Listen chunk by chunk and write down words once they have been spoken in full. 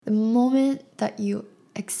moment that you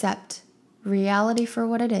accept reality for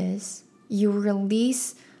what it is, you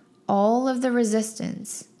release all of the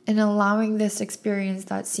resistance in allowing this experience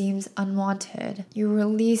that seems unwanted. You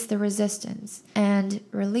release the resistance, and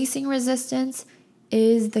releasing resistance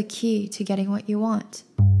is the key to getting what you want.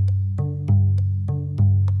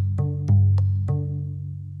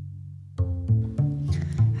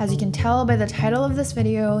 As you can tell by the title of this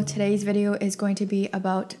video, today's video is going to be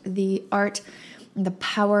about the art, the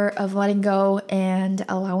power of letting go and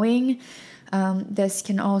allowing. This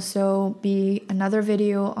can also be another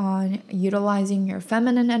video on utilizing your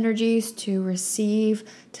feminine energies to receive,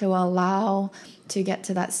 to allow, to get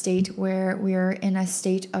to that state where we're in a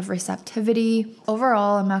state of receptivity.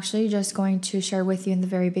 Overall, I'm actually just going to share with you in the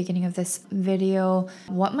very beginning of this video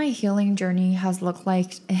what my healing journey has looked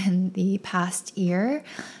like in the past year.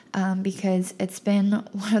 Because it's been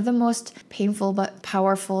one of the most painful but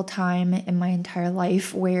powerful time in my entire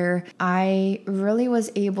life, where I really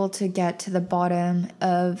was able to get to the bottom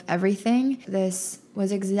of everything. This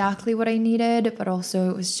was exactly what I needed, but also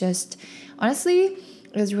it was just, honestly,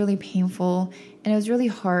 it was really painful and it was really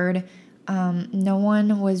hard. No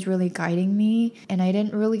one was really guiding me, and I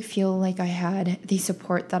didn't really feel like I had the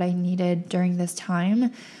support that I needed during this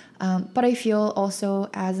time. But I feel also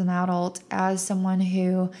as an adult, as someone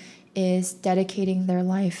who is dedicating their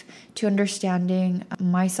life to understanding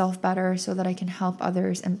myself better so that I can help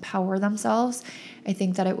others empower themselves, I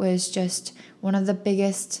think that it was just one of the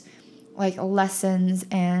biggest lessons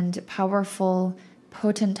and powerful,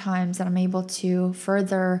 potent times that I'm able to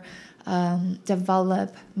further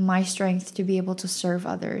develop my strength to be able to serve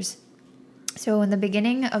others. So in the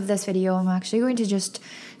beginning of this video, I'm actually going to just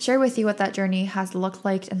share with you what that journey has looked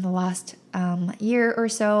like in the last year or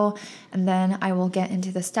so, and then I will get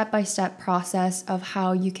into the step-by-step process of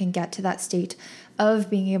how you can get to that state of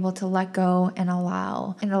being able to let go and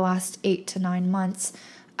allow. In the last 8 to 9 months,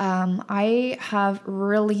 I have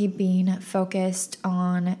really been focused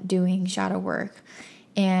on doing shadow work.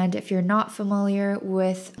 And if you're not familiar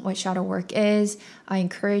with what shadow work is, I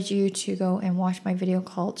encourage you to go and watch my video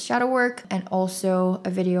called Shadow Work, and also a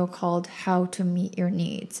video called How to Meet Your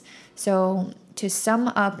Needs. So to sum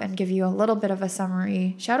up and give you a little bit of a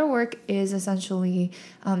summary, shadow work is essentially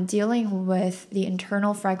dealing with the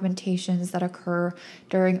internal fragmentations that occur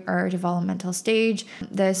during our developmental stage.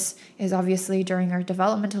 This is obviously during our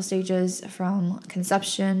developmental stages from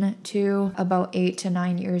conception to about 8 to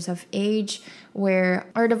 9 years of age, where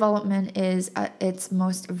our development is at its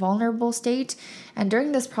most vulnerable state. And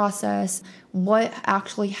during this process, what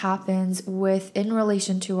actually happens in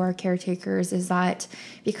relation to our caretakers is that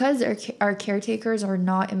because our caretakers are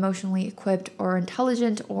not emotionally equipped or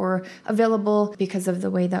intelligent or available because of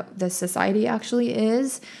the way that the society actually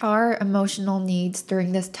is, our emotional needs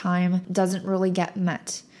during this time doesn't really get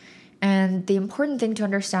met. And the important thing to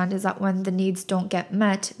understand is that when the needs don't get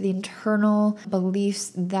met, the internal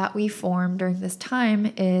beliefs that we form during this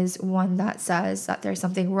time is one that says that there's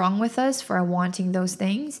something wrong with us for wanting those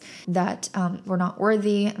things, that we're not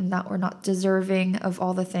worthy and that we're not deserving of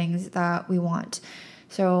all the things that we want.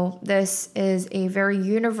 So this is a very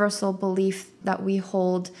universal belief that we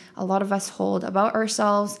hold, a lot of us hold about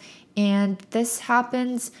ourselves. And this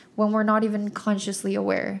happens when we're not even consciously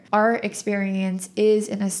aware. Our experience is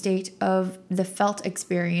in a state of the felt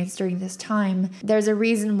experience during this time. There's a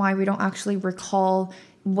reason why we don't actually recall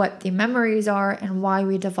what the memories are and why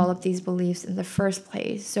we develop these beliefs in the first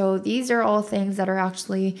place. So these are all things that are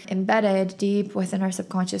actually embedded deep within our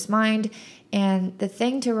subconscious mind. And the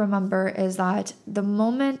thing to remember is that the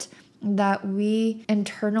moment that we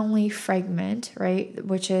internally fragment, right,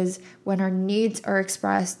 which is when our needs are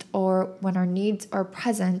expressed or when our needs are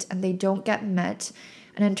present and they don't get met,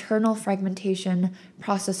 an internal fragmentation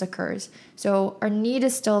process occurs. So our need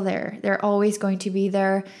is still there. They're always going to be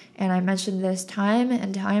there. And I mentioned this time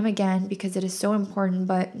and time again because it is so important,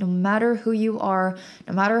 but no matter who you are,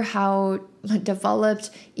 no matter how developed,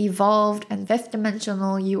 evolved, and fifth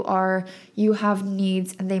dimensional you are, you have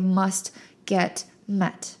needs and they must get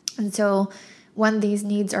met. And so when these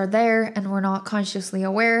needs are there and we're not consciously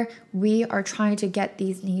aware, we are trying to get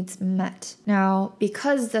these needs met. Now,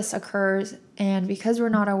 because this occurs and because we're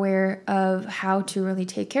not aware of how to really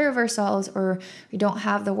take care of ourselves, or we don't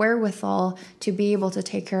have the wherewithal to be able to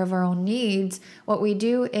take care of our own needs, what we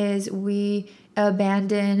do is we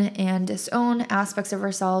abandon and disown aspects of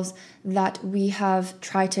ourselves that we have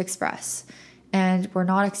tried to express and were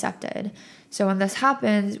not accepted. So when this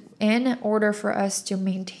happens, in order for us to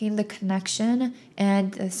maintain the connection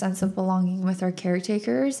and the sense of belonging with our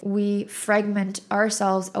caretakers, we fragment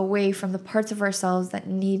ourselves away from the parts of ourselves that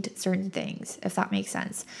need certain things, if that makes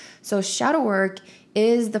sense. So shadow work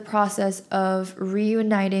is the process of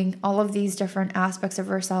reuniting all of these different aspects of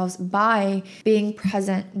ourselves by being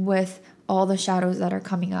present with all the shadows that are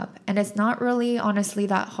coming up. And it's not really honestly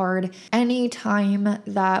that hard anytime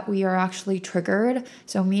that we are actually triggered.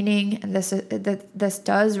 So meaning this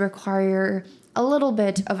does require a little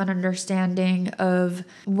bit of an understanding of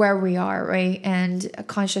where we are, right? And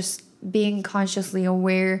being consciously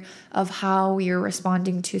aware of how we are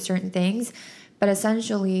responding to certain things. But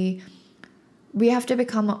essentially, we have to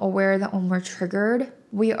become aware that when we're triggered,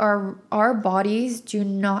 our bodies do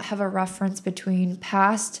not have a reference between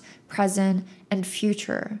past, present, and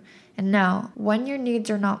future. And now, when your needs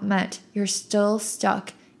are not met, you're still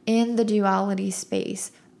stuck in the duality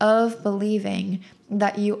space of believing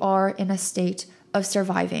that you are in a state of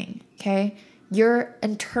surviving, okay? Your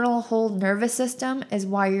internal whole nervous system is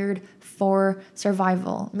wired for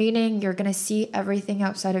survival, meaning you're going to see everything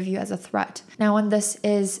outside of you as a threat. Now, when this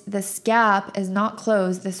gap is not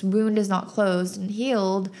closed, this wound is not closed and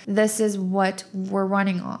healed, this is what we're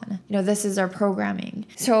running on. This is our programming.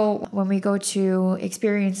 So when we go to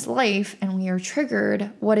experience life and we are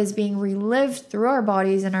triggered, what is being relived through our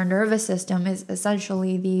bodies and our nervous system is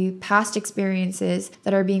essentially the past experiences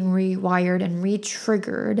that are being rewired and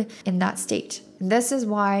re-triggered in that state. This is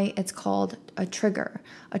why it's called a trigger.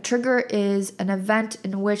 A trigger is an event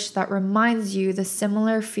in which that reminds you the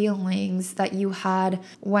similar feelings that you had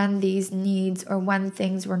when these needs or when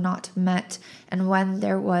things were not met and when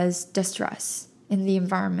there was distress in the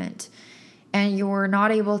environment and you were not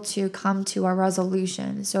able to come to a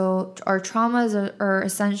resolution. So our traumas are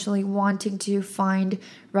essentially wanting to find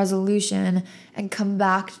resolution and come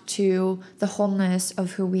back to the wholeness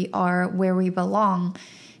of who we are, where we belong.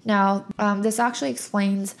 Now, this actually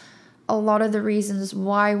explains a lot of the reasons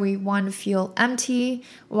why we feel empty,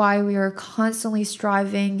 why we are constantly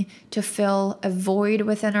striving to fill a void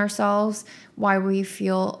within ourselves, why we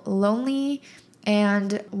feel lonely,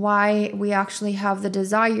 and why we actually have the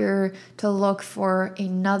desire to look for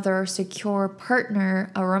another secure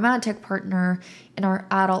partner, a romantic partner in our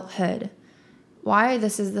adulthood. Why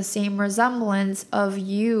this is the same resemblance of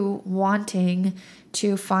you wanting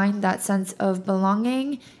to find that sense of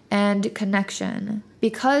belonging and connection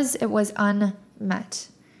because it was unmet.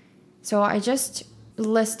 So I just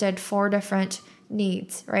listed 4 different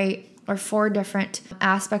needs, right? Or 4 different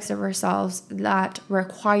aspects of ourselves that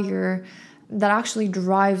actually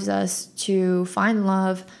drives us to find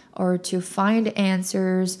love or to find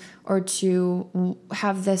answers or to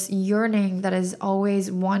have this yearning that is always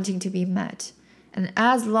wanting to be met. And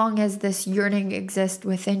as long as this yearning exists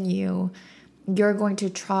within you, you're going to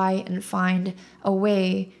try and find a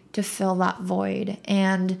way to fill that void.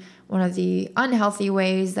 And one of the unhealthy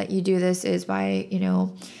ways that you do this is by,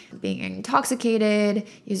 being intoxicated,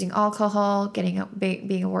 using alcohol, being a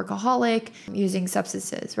workaholic, using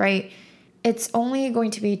substances, right? It's only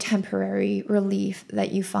going to be temporary relief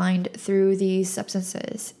that you find through these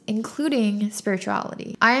substances, including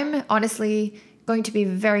spirituality. I'm honestly going to be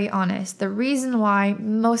very honest. The reason why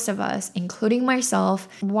most of us, including myself,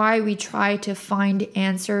 why we try to find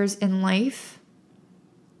answers in life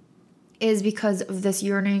is because of this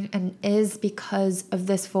yearning and is because of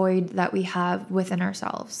this void that we have within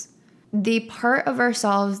ourselves. The part of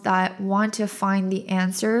ourselves that want to find the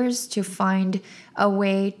answers, to find a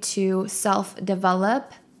way to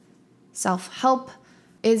self-develop, self-help,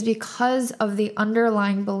 is because of the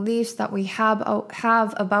underlying beliefs that we have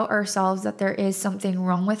about ourselves that there is something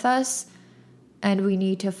wrong with us and we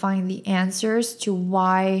need to find the answers to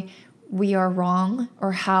why we are wrong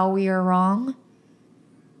or how we are wrong.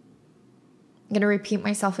 I'm going to repeat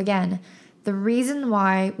myself again. The reason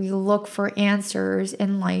why we look for answers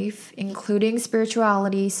in life, including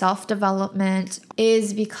spirituality, self-development,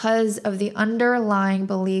 is because of the underlying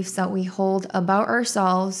beliefs that we hold about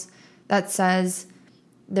ourselves that says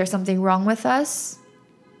there's something wrong with us.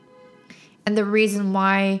 And the reason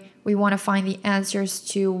why we want to find the answers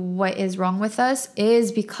to what is wrong with us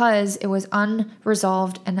is because it was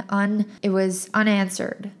unresolved and it was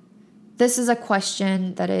unanswered. This is a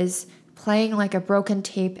question that is playing like a broken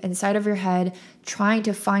tape inside of your head, trying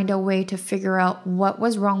to find a way to figure out what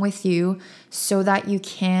was wrong with you so that you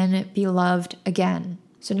can be loved again.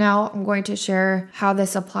 So now I'm going to share how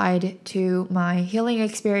this applied to my healing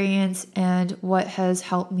experience and what has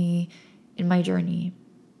helped me in my journey.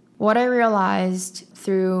 What I realized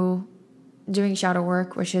through doing shadow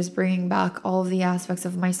work, which is bringing back all of the aspects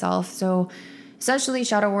of myself. So essentially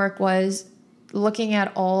shadow work was looking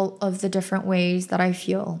at all of the different ways that I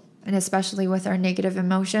feel, and especially with our negative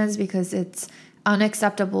emotions, because it's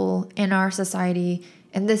unacceptable in our society.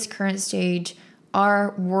 In this current stage,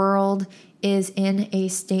 our world is in a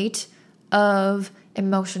state of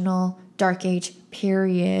emotional dark age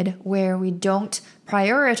period where we don't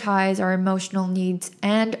prioritize our emotional needs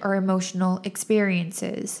and our emotional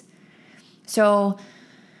experiences. So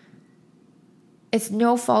it's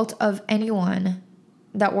no fault of anyone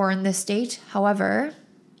that we're in this state. However,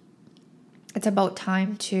 it's about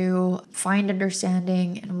time to find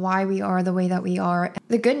understanding and why we are the way that we are.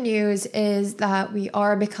 The good news is that we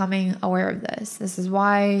are becoming aware of this. This is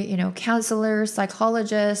why, counselors,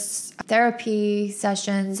 psychologists, therapy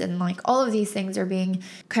sessions, and like all of these things are being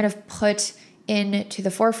kind of put into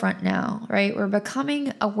the forefront now, right? We're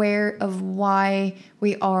becoming aware of why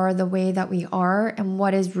we are the way that we are and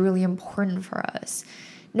what is really important for us.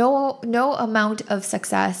 No amount of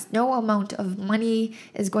success, no amount of money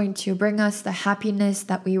is going to bring us the happiness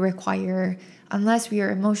that we require unless we are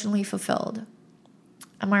emotionally fulfilled.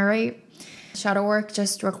 Am I right? Shadow work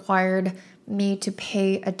just required me to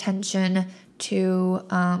pay attention to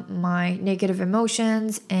my negative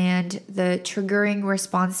emotions and the triggering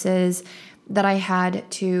responses that I had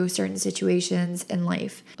to certain situations in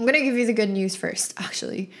life. I'm going to give you the good news first,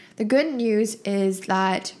 actually. The good news is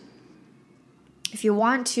that if you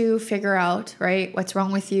want to figure out, right, what's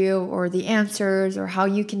wrong with you or the answers or how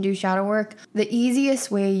you can do shadow work, the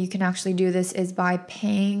easiest way you can actually do this is by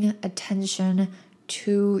paying attention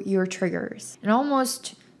to your triggers and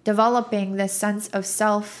almost developing this sense of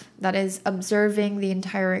self that is observing the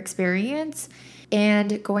entire experience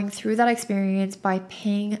and going through that experience by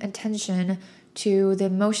paying attention to the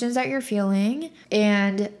emotions that you're feeling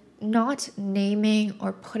and not naming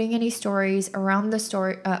or putting any stories around the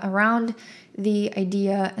story, around the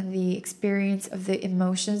idea and the experience of the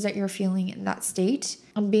emotions that you're feeling in that state,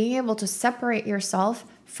 and being able to separate yourself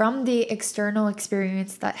from the external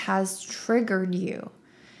experience that has triggered you.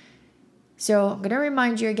 So I'm going to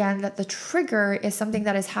remind you again that the trigger is something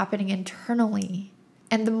that is happening internally.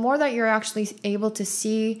 And the more that you're actually able to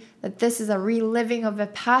see that this is a reliving of a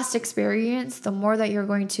past experience, the more that you're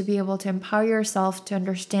going to be able to empower yourself to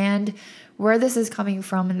understand where this is coming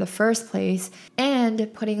from in the first place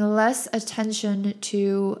and putting less attention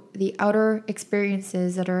to the outer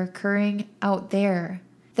experiences that are occurring out there.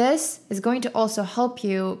 This is going to also help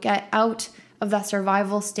you get out of that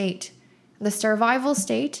survival state. The survival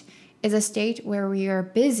state is a state where we are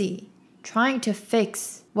busy trying to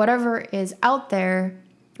fix whatever is out there,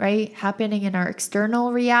 right, happening in our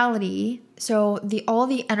external reality. So all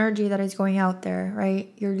the energy that is going out there,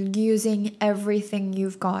 right, you're using everything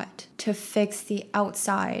you've got to fix the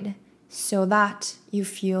outside so that you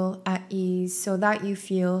feel at ease, so that you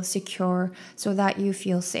feel secure, so that you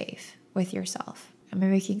feel safe with yourself. Am I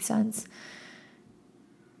making sense?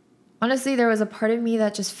 Honestly, there was a part of me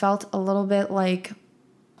that just felt a little bit like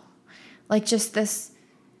just this,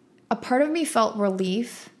 a part of me felt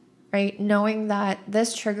relief, right? Knowing that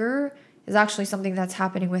this trigger is actually something that's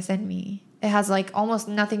happening within me. It has like almost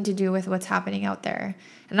nothing to do with what's happening out there.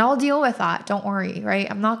 And I'll deal with that. Don't worry, right?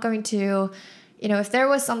 I'm not going to, if there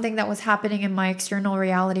was something that was happening in my external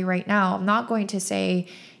reality right now, I'm not going to say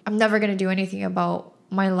I'm never going to do anything about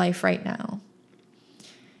my life right now.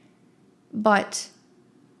 But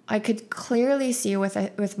I could clearly see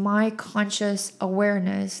with my conscious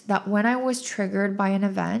awareness that when I was triggered by an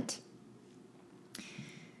event,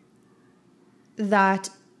 that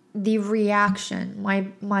the reaction,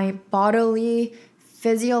 my bodily,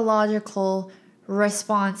 physiological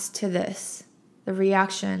response to this, the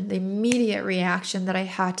reaction, the immediate reaction that I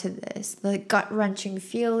had to this, the gut-wrenching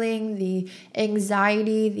feeling, the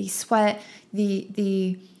anxiety, the sweat,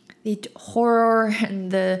 the horror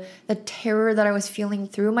and the terror that I was feeling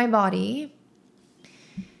through my body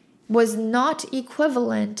was not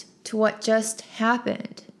equivalent to what just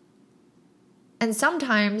happened. And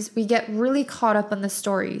sometimes we get really caught up in the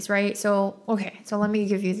stories, right? So let me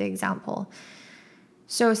give you the example.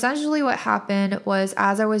 So essentially what happened was,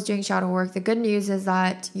 as I was doing shadow work, the good news is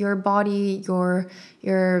that your body, your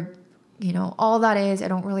all that is, I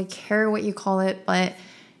don't really care what you call it, but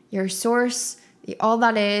your source, all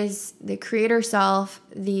that is, the creator self,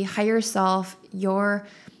 the higher self, your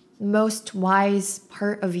most wise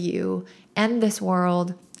part of you and this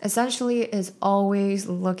world essentially is always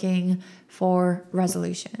looking for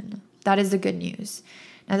resolution. That is the good news.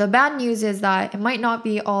 Now, the bad news is that it might not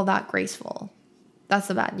be all that graceful. That's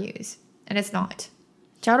the bad news. And it's not.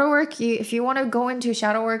 Shadow work, if you want to go into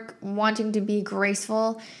shadow work wanting to be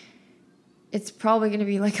graceful, it's probably going to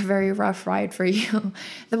be like a very rough ride for you.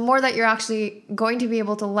 The more that you're actually going to be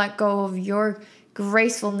able to let go of your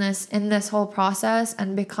gracefulness in this whole process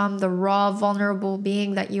and become the raw, vulnerable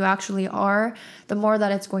being that you actually are, the more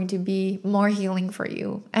that it's going to be more healing for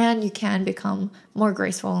you. And you can become more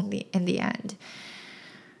graceful in the end.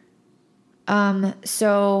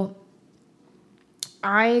 So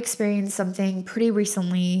I experienced something pretty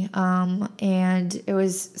recently, and it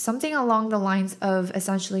was something along the lines of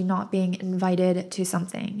essentially not being invited to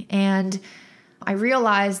something. And I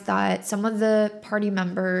realized that some of the party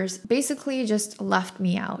members basically just left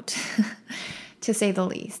me out, to say the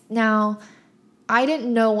least. Now, I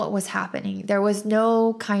didn't know what was happening. There was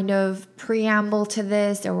no kind of preamble to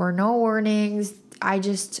this, there were no warnings. I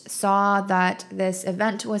just saw that this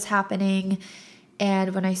event was happening.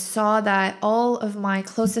 And when I saw that all of my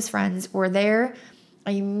closest friends were there,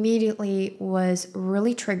 I immediately was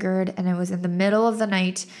really triggered, and it was in the middle of the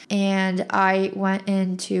night, and I went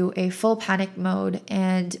into a full panic mode.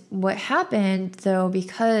 And what happened though,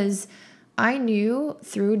 because I knew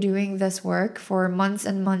through doing this work for months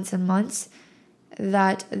and months and months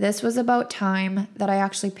that this was about time that I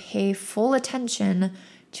actually pay full attention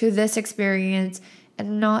to this experience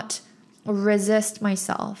and not resist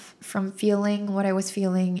myself from feeling what I was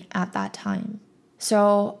feeling at that time.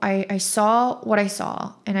 So I saw what I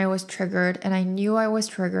saw, and I was triggered, and I knew I was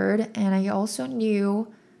triggered. And I also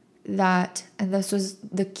knew that, and this was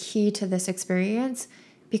the key to this experience,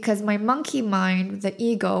 because my monkey mind, the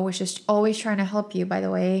ego, which is always trying to help you, by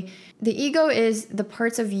the way, the ego is the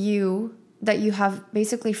parts of you that you have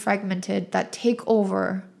basically fragmented that take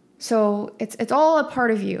over. So it's all a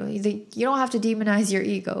part of you. You don't have to demonize your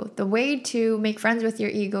ego. The way to make friends with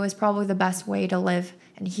your ego is probably the best way to live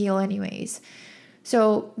and heal anyways.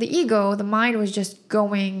 So the ego, the mind, was just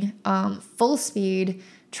going full speed,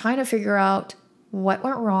 trying to figure out what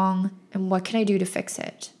went wrong and what can I do to fix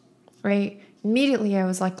it, right? Immediately I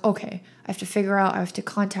was like, okay, I have to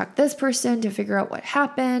contact this person to figure out what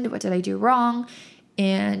happened, what did I do wrong,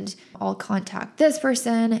 and I'll contact this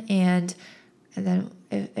person, and then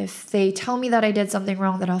if they tell me that I did something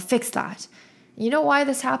wrong, then I'll fix that. You know why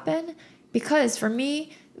this happened? Because for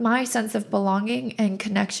me, my sense of belonging and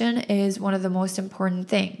connection is one of the most important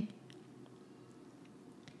things.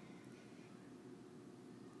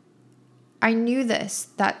 I knew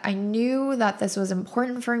that this was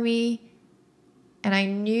important for me, and I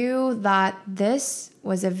knew that this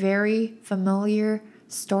was a very familiar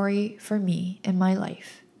story for me in my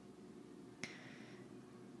life.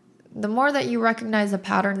 The more that you recognize the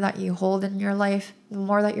pattern that you hold in your life, the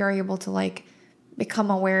more that you're able to become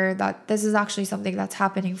aware that this is actually something that's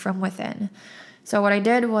happening from within. So what I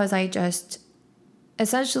did was I just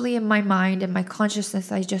essentially in my mind and my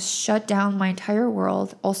consciousness, I just shut down my entire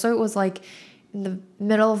world. Also, it was like in the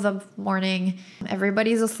middle of the morning,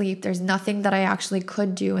 everybody's asleep. There's nothing that I actually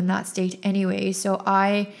could do in that state anyway. So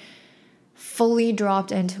I fully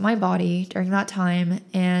dropped into my body during that time,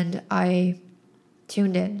 and I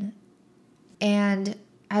tuned in. And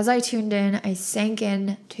as I tuned in, I sank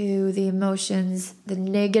in to the emotions, the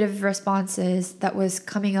negative responses that was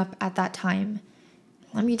coming up at that time.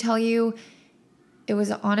 Let me tell you, it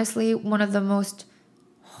was honestly one of the most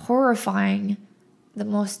horrifying, the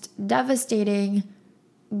most devastating,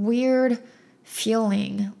 weird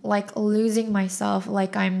feeling, like losing myself,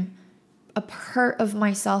 like a part of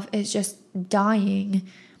myself is just dying.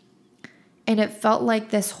 And it felt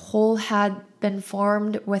like this hole had been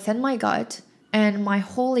formed within my gut, and my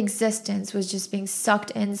whole existence was just being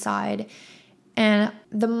sucked inside. And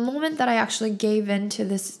the moment that I actually gave into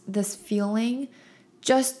this feeling,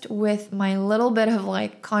 just with my little bit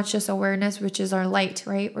of conscious awareness, which is our light,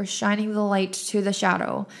 right? We're shining the light to the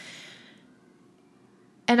shadow.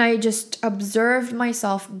 And I just observed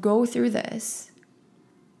myself go through this.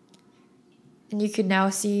 And you could now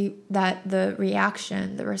see that the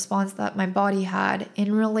reaction, the response that my body had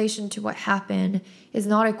in relation to what happened is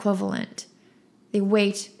not equivalent. The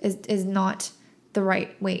weight is not the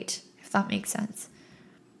right weight, if that makes sense.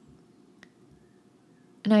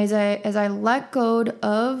 And as I let go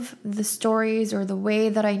of the stories or the way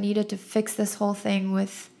that I needed to fix this whole thing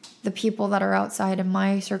with the people that are outside of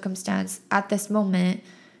my circumstance at this moment,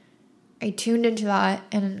 I tuned into that,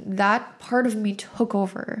 and that part of me took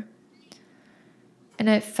over. And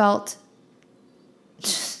it felt,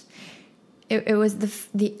 it was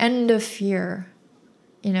the end of fear,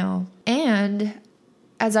 And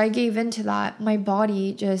as I gave into that, my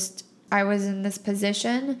body I was in this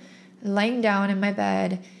position, laying down in my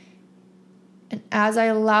bed. And as I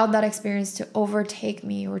allowed that experience to overtake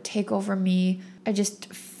me or take over me, I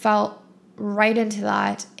just felt right into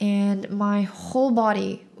that. And my whole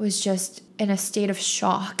body was just in a state of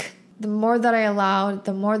shock. The more that I allowed,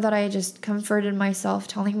 the more that I just comforted myself,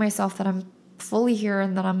 telling myself that I'm fully here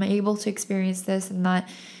and that I'm able to experience this and that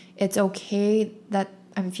it's okay that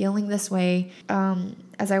I'm feeling this way.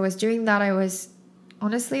 As I was doing that, I was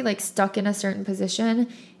honestly stuck in a certain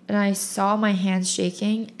position, and I saw my hands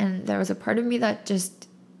shaking, and there was a part of me that just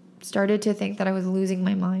started to think that I was losing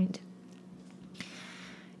my mind.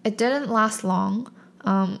 It didn't last long,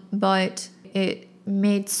 but it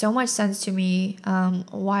made so much sense to me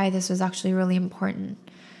why this was actually really important.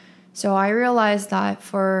 So I realized that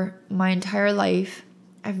for my entire life,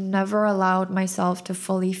 I've never allowed myself to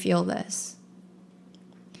fully feel this.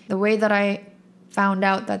 The way that I found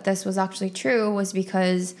out that this was actually true was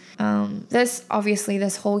because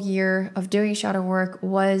this whole year of doing shadow work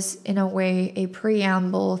was in a way a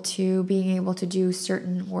preamble to being able to do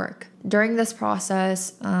certain work. During this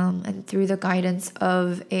process and through the guidance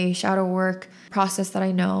of a shadow work process that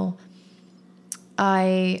I know,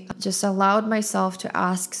 I just allowed myself to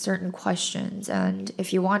ask certain questions. And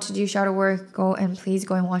if you want to do shadow work, please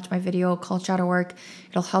go and watch my video called Shadow Work.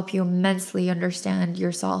 It'll help you immensely understand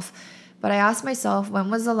yourself. But I asked myself,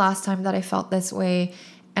 when was the last time that I felt this way?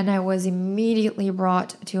 And I was immediately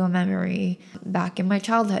brought to a memory back in my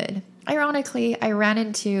childhood. Ironically, I ran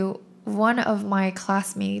into one of my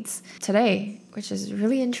classmates today, which is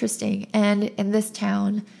really interesting. And in this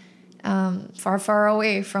town, far, far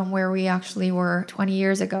away from where we actually were 20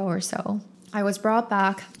 years ago or so, I was brought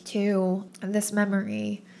back to this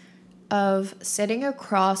memory of sitting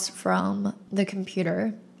across from the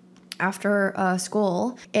computer after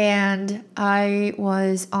school, and I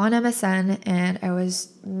was on MSN and I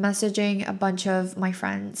was messaging a bunch of my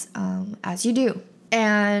friends, as you do.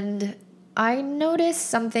 And I noticed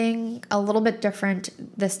something a little bit different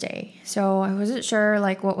this day. So I wasn't sure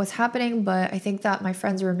what was happening, but I think that my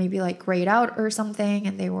friends were maybe grayed out or something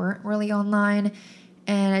and they weren't really online.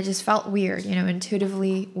 And I just felt weird,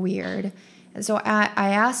 intuitively weird. And so I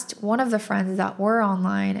asked one of the friends that were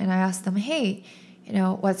online, and I asked them, hey,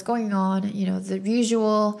 what's going on? The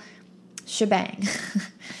usual shebang.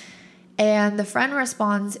 And the friend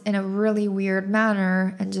responds in a really weird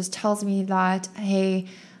manner and just tells me that, hey,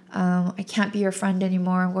 I can't be your friend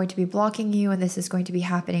anymore. I'm going to be blocking you, and this is going to be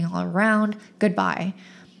happening all around. Goodbye.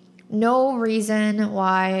 No reason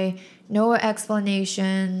why, no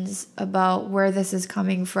explanations about where this is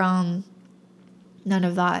coming from. None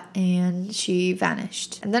of that. And she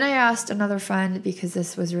vanished. And then I asked another friend because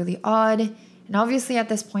this was really odd. And obviously at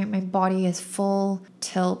this point, my body is full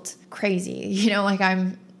tilt crazy.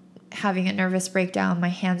 I'm having a nervous breakdown. My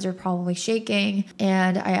hands are probably shaking.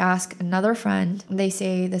 And I ask another friend, they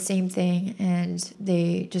say the same thing, and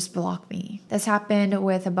they just block me. This happened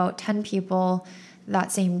with about 10 people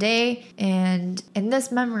that same day. And in this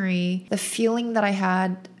memory, the feeling that I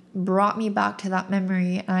had brought me back to that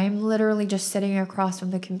memory. I'm literally just sitting across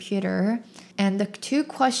from the computer. And the two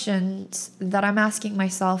questions that I'm asking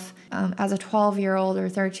myself as a 12-year-old or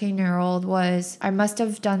 13-year-old was, I must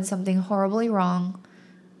have done something horribly wrong,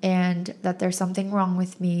 and that there's something wrong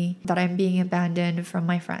with me, that I'm being abandoned from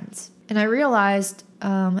my friends. And I realized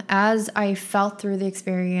as I felt through the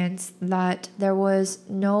experience that there was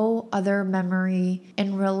no other memory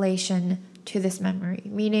in relation to this memory,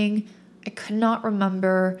 meaning I could not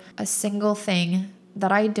remember a single thing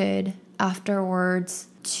that I did afterwards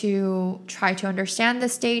to try to understand the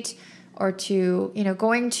state or to,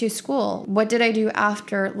 going to school. What did I do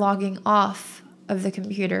after logging off of the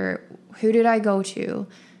computer? Who did I go to?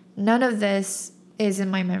 None of this is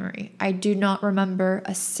in my memory. I do not remember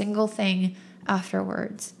a single thing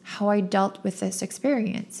afterwards, how I dealt with this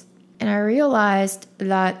experience. And I realized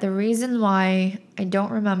that the reason why I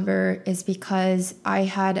don't remember is because I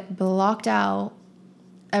had blocked out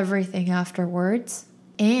everything afterwards.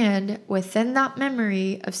 And within that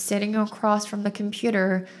memory of sitting across from the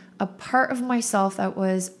computer, a part of myself that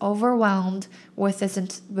was overwhelmed with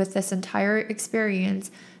this entire experience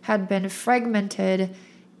had been fragmented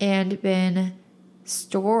and been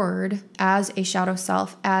stored as a shadow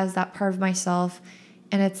self, as that part of myself.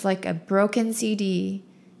 And it's like a broken CD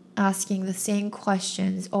asking the same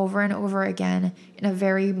questions over and over again in a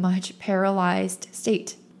very much paralyzed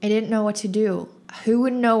state. I didn't know what to do. Who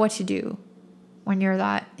would know what to do when you're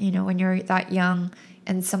that young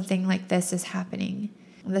and something like this is happening?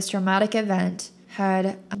 This traumatic event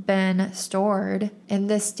had been stored in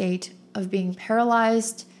this state of being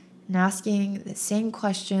paralyzed and asking the same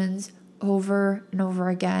questions over and over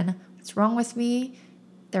again. What's wrong with me?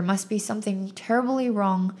 There must be something terribly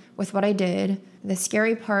wrong with what I did. The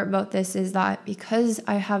scary part about this is that because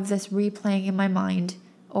I have this replaying in my mind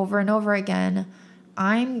over and over again,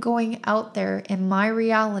 I'm going out there in my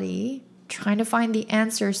reality trying to find the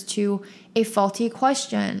answers to a faulty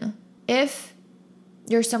question. If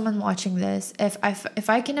you're someone watching this, if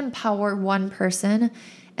I can empower one person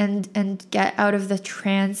and get out of the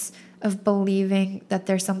trance of believing that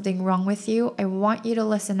there's something wrong with you, I want you to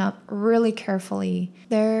listen up really carefully.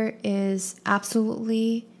 There is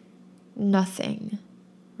absolutely nothing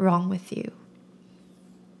wrong with you.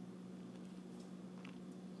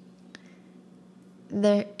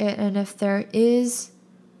 And if there is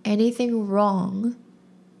anything wrong,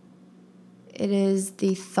 it is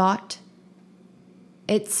the thought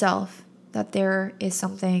itself that there is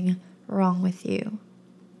something wrong with you.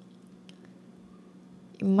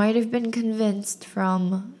 You might have been convinced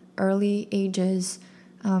from early ages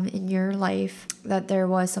in your life that there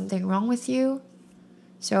was something wrong with you.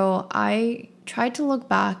 So I tried to look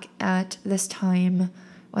back at this time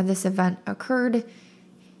when this event occurred,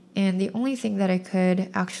 and the only thing that I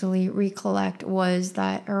could actually recollect was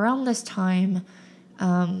that around this time,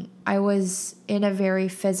 I was in a very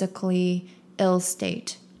physically ill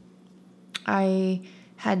state. I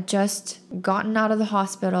had just gotten out of the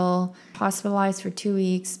hospital, hospitalized for 2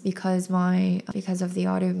 weeks because of the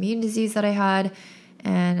autoimmune disease that I had.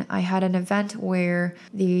 And I had an event where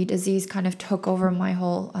the disease kind of took over my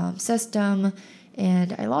whole system,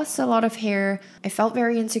 and I lost a lot of hair. I felt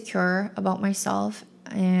very insecure about myself,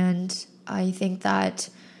 and I think that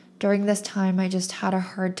during this time I just had a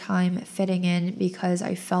hard time fitting in because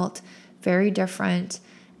I felt very different,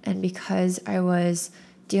 and because I was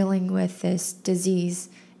dealing with this disease,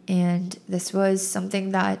 and this was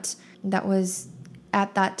something that was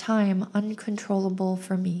at that time uncontrollable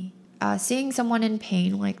for me. Seeing someone in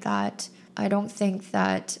pain like that, I don't think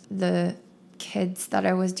that the kids that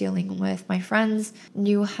I was dealing with, my friends,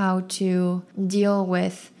 knew how to deal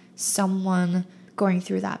with someone going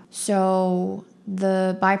through that. So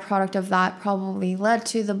the byproduct of that probably led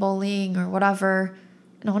to the bullying or whatever.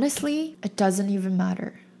 And honestly, it doesn't even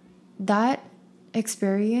matter. That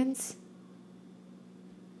experience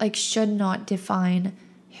should not define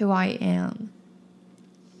who I am.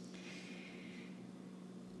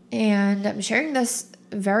 And I'm sharing this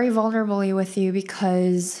very vulnerably with you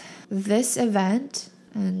because this event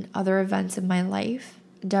and other events in my life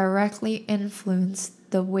directly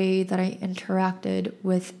influenced the way that I interacted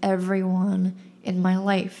with everyone in my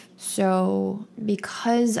life. So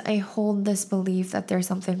because I hold this belief that there's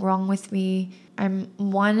something wrong with me, I'm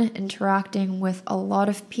interacting with a lot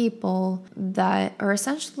of people that are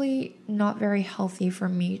essentially not very healthy for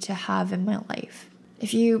me to have in my life.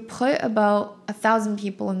 If you put about 1,000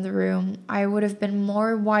 people in the room, I would have been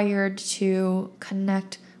more wired to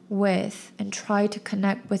connect with and try to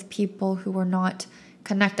connect with people who were not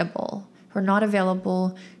connectable, who are not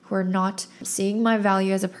available, who are not seeing my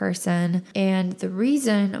value as a person. And the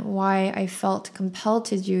reason why I felt compelled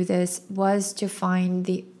to do this was to find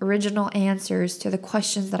the original answers to the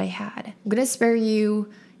questions that I had. I'm going to spare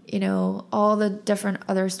you, all the different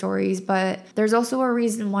other stories, but there's also a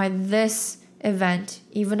reason why this event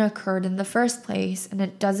even occurred in the first place, and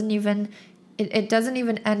it doesn't even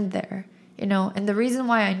end there, and the reason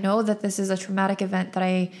why I know that this is a traumatic event that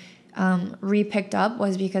I re-picked up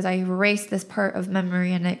was because I erased this part of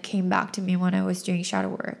memory and it came back to me when I was doing shadow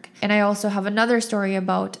work. And I also have another story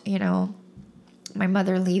about my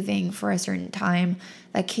mother leaving for a certain time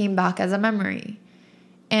that came back as a memory.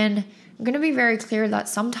 And I'm going to be very clear that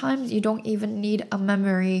sometimes you don't even need a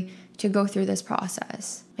memory to go through this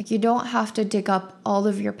process. You don't have to dig up all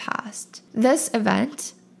of your past. This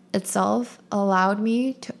event itself allowed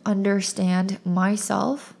me to understand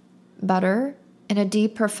myself better in a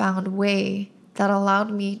deep, profound way that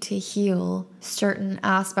allowed me to heal certain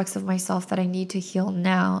aspects of myself that I need to heal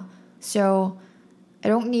now. So I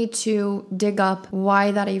don't need to dig up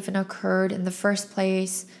why that even occurred in the first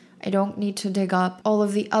place. I don't need to dig up all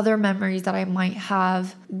of the other memories that I might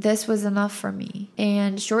have. This was enough for me.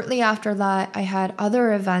 And shortly after that, I had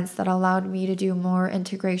other events that allowed me to do more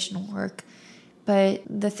integrational work. But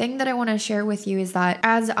the thing that I want to share with you is that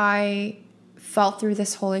as I felt through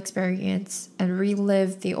this whole experience and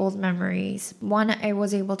relived the old memories, one, I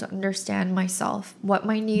was able to understand myself, what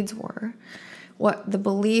my needs were, what the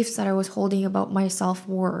beliefs that I was holding about myself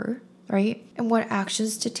were, right? And what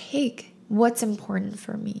actions to take. What's important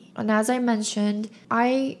for me. And as I mentioned,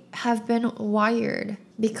 I have been wired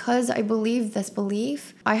because I believe this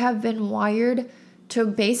belief. I have been wired to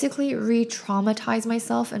basically re-traumatize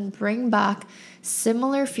myself and bring back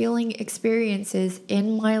similar feeling experiences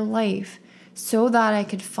in my life so that I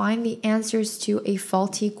could find the answers to a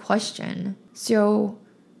faulty question. So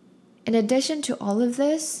in addition to all of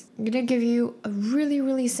this, I'm going to give you a really,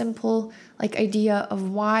 really simple idea of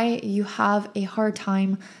why you have a hard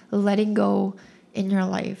time letting go in your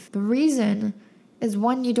life. The reason is,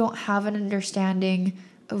 one, you don't have an understanding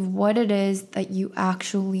of what it is that you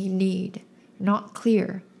actually need. You're not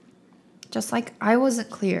clear. Just like I wasn't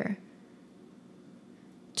clear.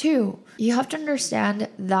 Two, you have to understand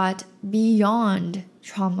that beyond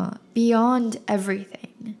trauma, beyond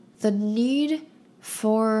everything, the need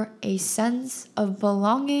for a sense of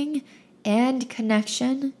belonging and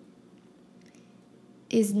connection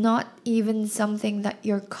is not even something that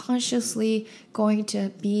you're consciously going to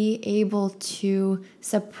be able to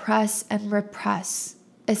suppress and repress,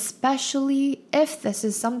 especially if this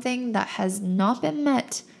is something that has not been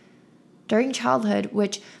met during childhood,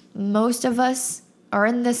 which most of us are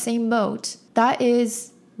in the same boat. That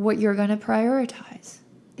is what you're going to prioritize.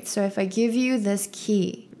 So if I give you this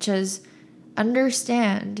key, which is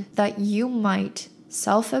understand that you might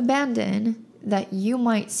self-abandon, that you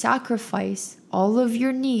might sacrifice all of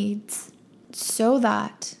your needs so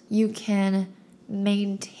that you can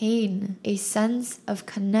maintain a sense of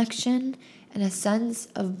connection and a sense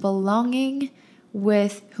of belonging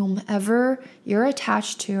with whomever you're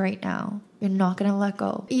attached to right now. You're not going to let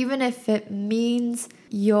go. Even if it means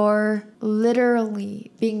you're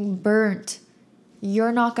literally being burnt,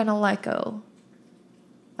 you're not going to let go.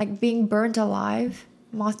 Like being burnt alive,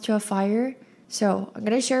 moth to a fire. So I'm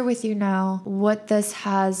going to share with you now what this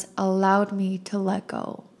has allowed me to let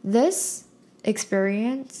go. This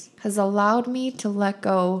experience has allowed me to let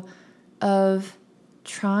go of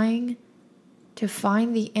trying to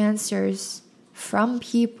find the answers from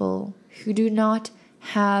people who do not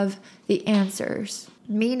have the answers.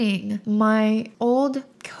 Meaning, my old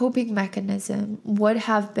coping mechanism would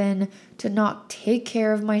have been to not take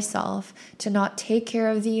care of myself, to not take care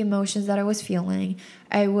of the emotions that I was feeling.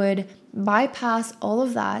 I would bypass all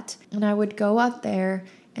of that and I would go out there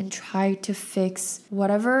and try to fix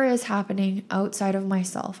whatever is happening outside of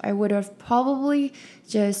myself. I would have probably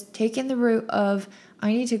just taken the route of,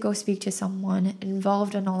 I need to go speak to someone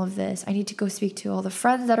involved in all of this. I need to go speak to all the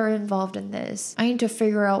friends that are involved in this. I need to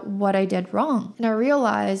figure out what I did wrong. And I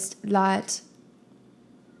realized that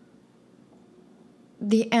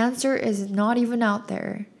the answer is not even out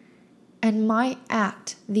there. And my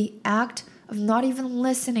act, the act of not even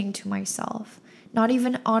listening to myself, not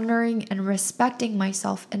even honoring and respecting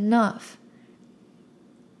myself enough.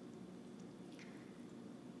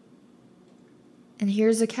 And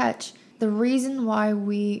here's the catch. The reason why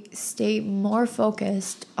we stay more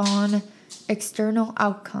focused on external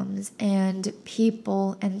outcomes and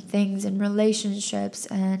people and things and relationships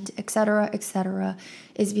and etc.,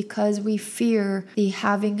 is because we fear the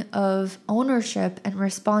having of ownership and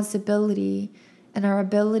responsibility and our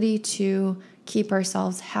ability to keep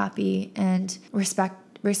ourselves happy and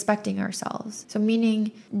respecting ourselves. So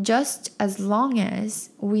meaning just as long as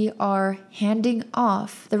we are handing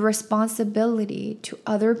off the responsibility to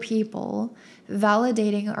other people,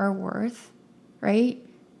 validating our worth, right?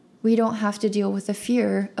 We don't have to deal with the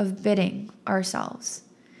fear of bidding ourselves.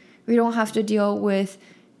 We don't have to deal with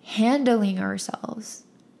handling ourselves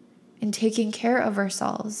and taking care of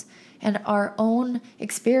ourselves and our own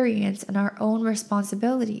experience and our own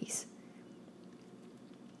responsibilities.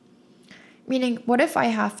 Meaning, what if I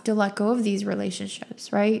have to let go of these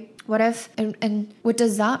relationships, right? What if, and what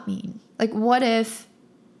does that mean? Like, what if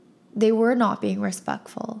they were not being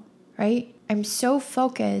respectful, right? I'm so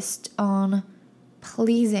focused on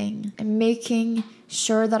pleasing and making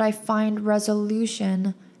sure that I find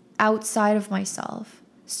resolution outside of myself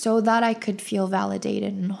so that I could feel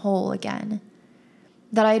validated and whole again.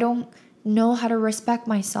 That I don't know how to respect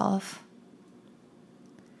myself.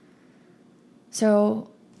 So,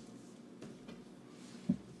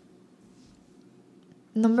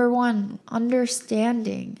 number one,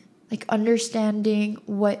 understanding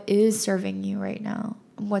what is serving you right now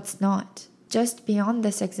and what's not. Just beyond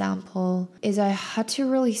this example is I had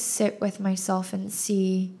to really sit with myself and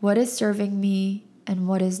see what is serving me and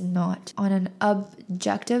what is not. On an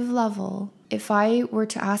objective level, if I were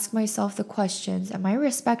to ask myself the questions, am I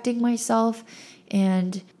respecting myself?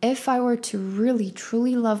 And if I were to really,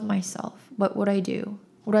 truly love myself, what would I do?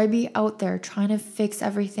 Would I be out there trying to fix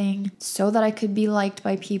everything so that I could be liked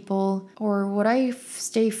by people? Or would I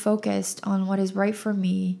stay focused on what is right for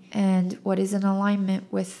me and what is in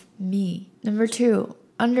alignment with me? Number two,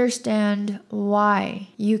 understand why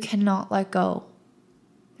you cannot let go.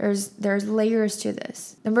 There's layers to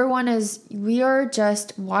this. Number one is we are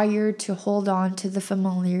just wired to hold on to the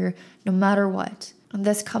familiar no matter what. And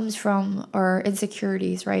this comes from our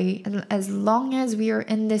insecurities, right? And as long as we are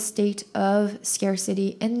in this state of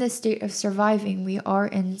scarcity, in this state of surviving, we are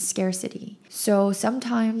in scarcity. So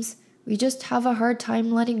sometimes we just have a hard time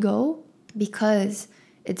letting go because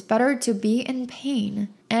it's better to be in pain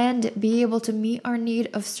and be able to meet our need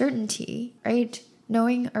of certainty, right?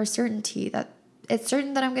 Knowing our certainty that it's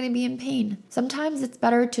certain that I'm going to be in pain. Sometimes it's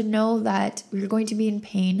better to know that we're going to be in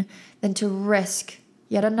pain than to risk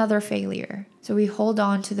yet another failure. So we hold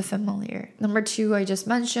on to the familiar. Number 2, I just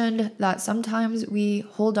mentioned that sometimes we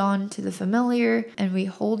hold on to the familiar and we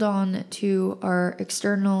hold on to our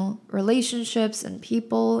external relationships and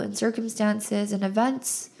people and circumstances and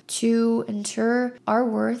events to ensure our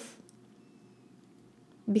worth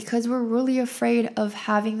because we're really afraid of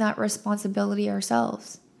having that responsibility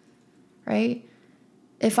ourselves, right?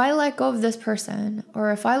 If I let go of this person,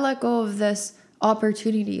 or if I let go of this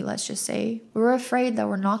opportunity, let's just say, we're afraid that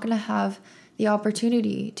we're not going to have the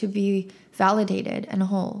opportunity to be validated and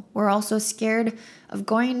whole. We're also scared of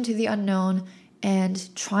going into the unknown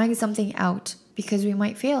and trying something out because we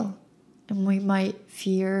might fail and we might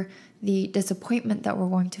fear the disappointment that we're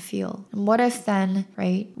going to feel. And what if then,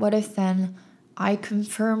 right? What if then I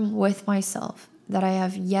confirm with myself that I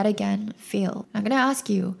have yet again failed? I'm going to ask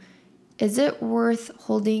you, is it worth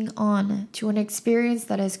holding on to an experience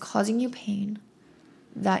that is causing you pain,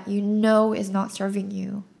 that you know is not serving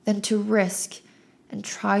you, than to risk and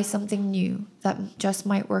try something new that just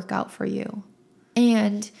might work out for you?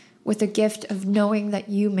 And with the gift of knowing that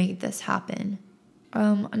you made this happen.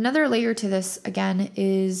 Another layer to this, again,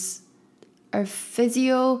 is our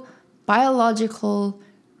biological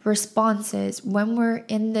responses when we're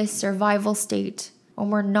in this survival state, when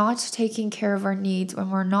we're not taking care of our needs, when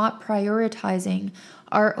we're not prioritizing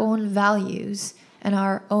our own values and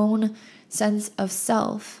our own sense of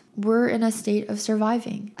self, we're in a state of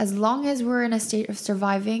surviving. As long as we're in a state of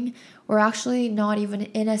surviving, we're actually not even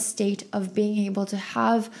in a state of being able to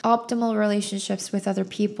have optimal relationships with other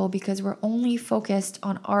people because we're only focused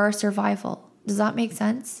on our survival. Does that make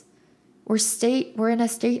sense? We're in a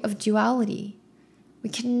state of duality. We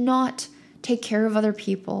cannot take care of other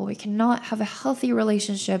people. We cannot have a healthy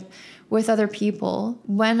relationship with other people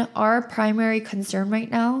when our primary concern right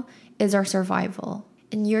now is our survival.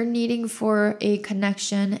 And you're needing for a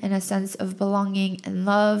connection and a sense of belonging and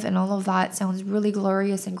love and all of that sounds really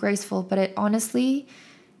glorious and graceful, but it honestly,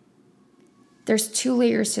 there's 2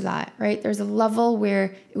 layers to that, right? There's a level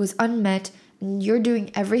where it was unmet and you're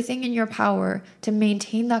doing everything in your power to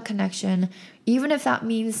maintain that connection, even if that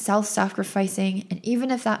means self-sacrificing and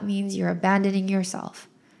even if that means you're abandoning yourself.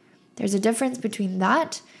 There's a difference between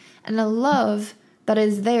that and a love that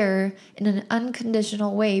is there in an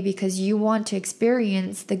unconditional way because you want to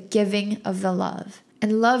experience the giving of the love.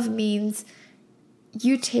 And love means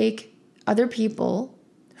you take other people,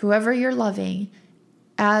 whoever you're loving,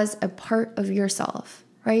 as a part of yourself,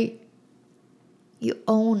 right? You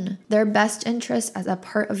own their best interest as a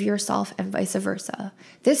part of yourself and vice versa.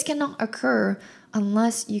 This cannot occur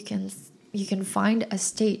unless you can find a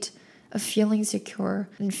state of feeling secure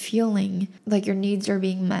and feeling like your needs are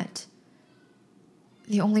being met.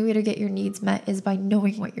 The only way to get your needs met is by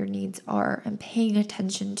knowing what your needs are and paying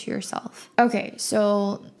attention to yourself. Okay,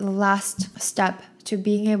 so the last step to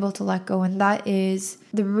being able to let go, and that is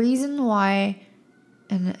the reason why,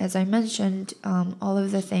 and as I mentioned, all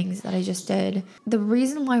of the things that I just did, the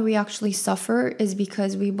reason why we actually suffer is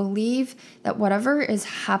because we believe that whatever is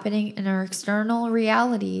happening in our external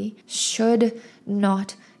reality should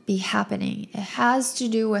not be happening. It has to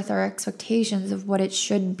do with our expectations of what it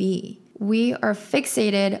should be. We are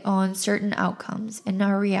fixated on certain outcomes in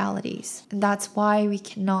our realities, and that's why we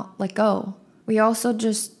cannot let go. We also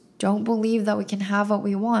just don't believe that we can have what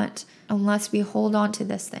we want unless we hold on to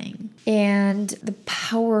this thing. And the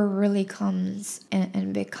power really comes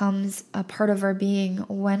and becomes a part of our being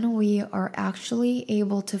when we are actually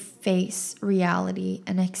able to face reality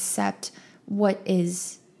and accept what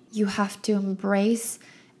is. You have to embrace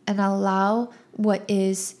and allow what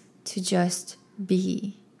is to just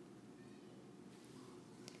be.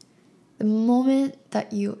 The moment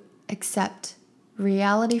that you accept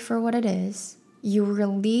reality for what it is, you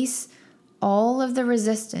release all of the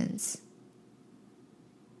resistance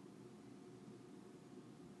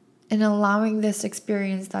in allowing this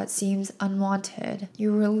experience that seems unwanted.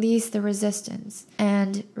 You release the resistance,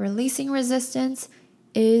 and releasing resistance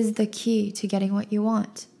is the key to getting what you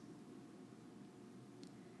want.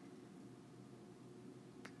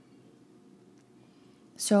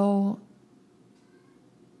 So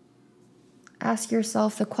ask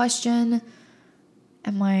yourself the question,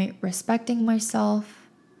 am I respecting myself?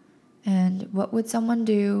 And what would someone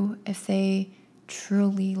do if they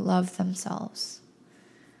truly love themselves?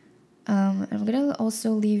 I'm going to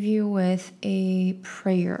also leave you with a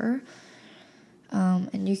prayer.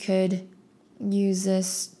 And you could use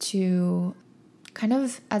this to kind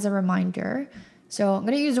of as a reminder. So I'm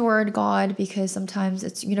going to use the word God because sometimes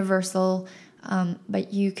it's universal,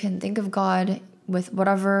 but you can think of God with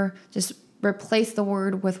whatever, just replace the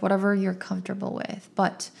word with whatever you're comfortable with.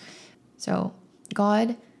 So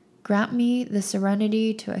God, Grant me the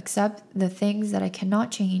serenity to accept the things that I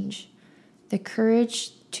cannot change, the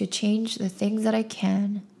courage to change the things that I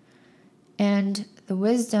can, and the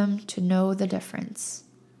wisdom to know the difference.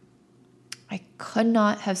 I could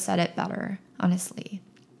not have said it better, honestly.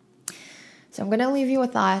 So I'm going to leave you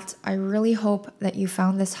with that. I really hope that you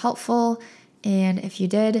found this helpful. And if you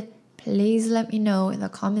did, please let me know in the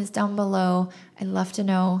comments down below. I'd love to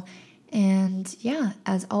know. And yeah,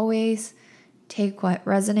 as always, take what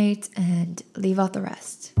resonates and leave out the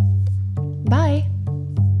rest. Bye.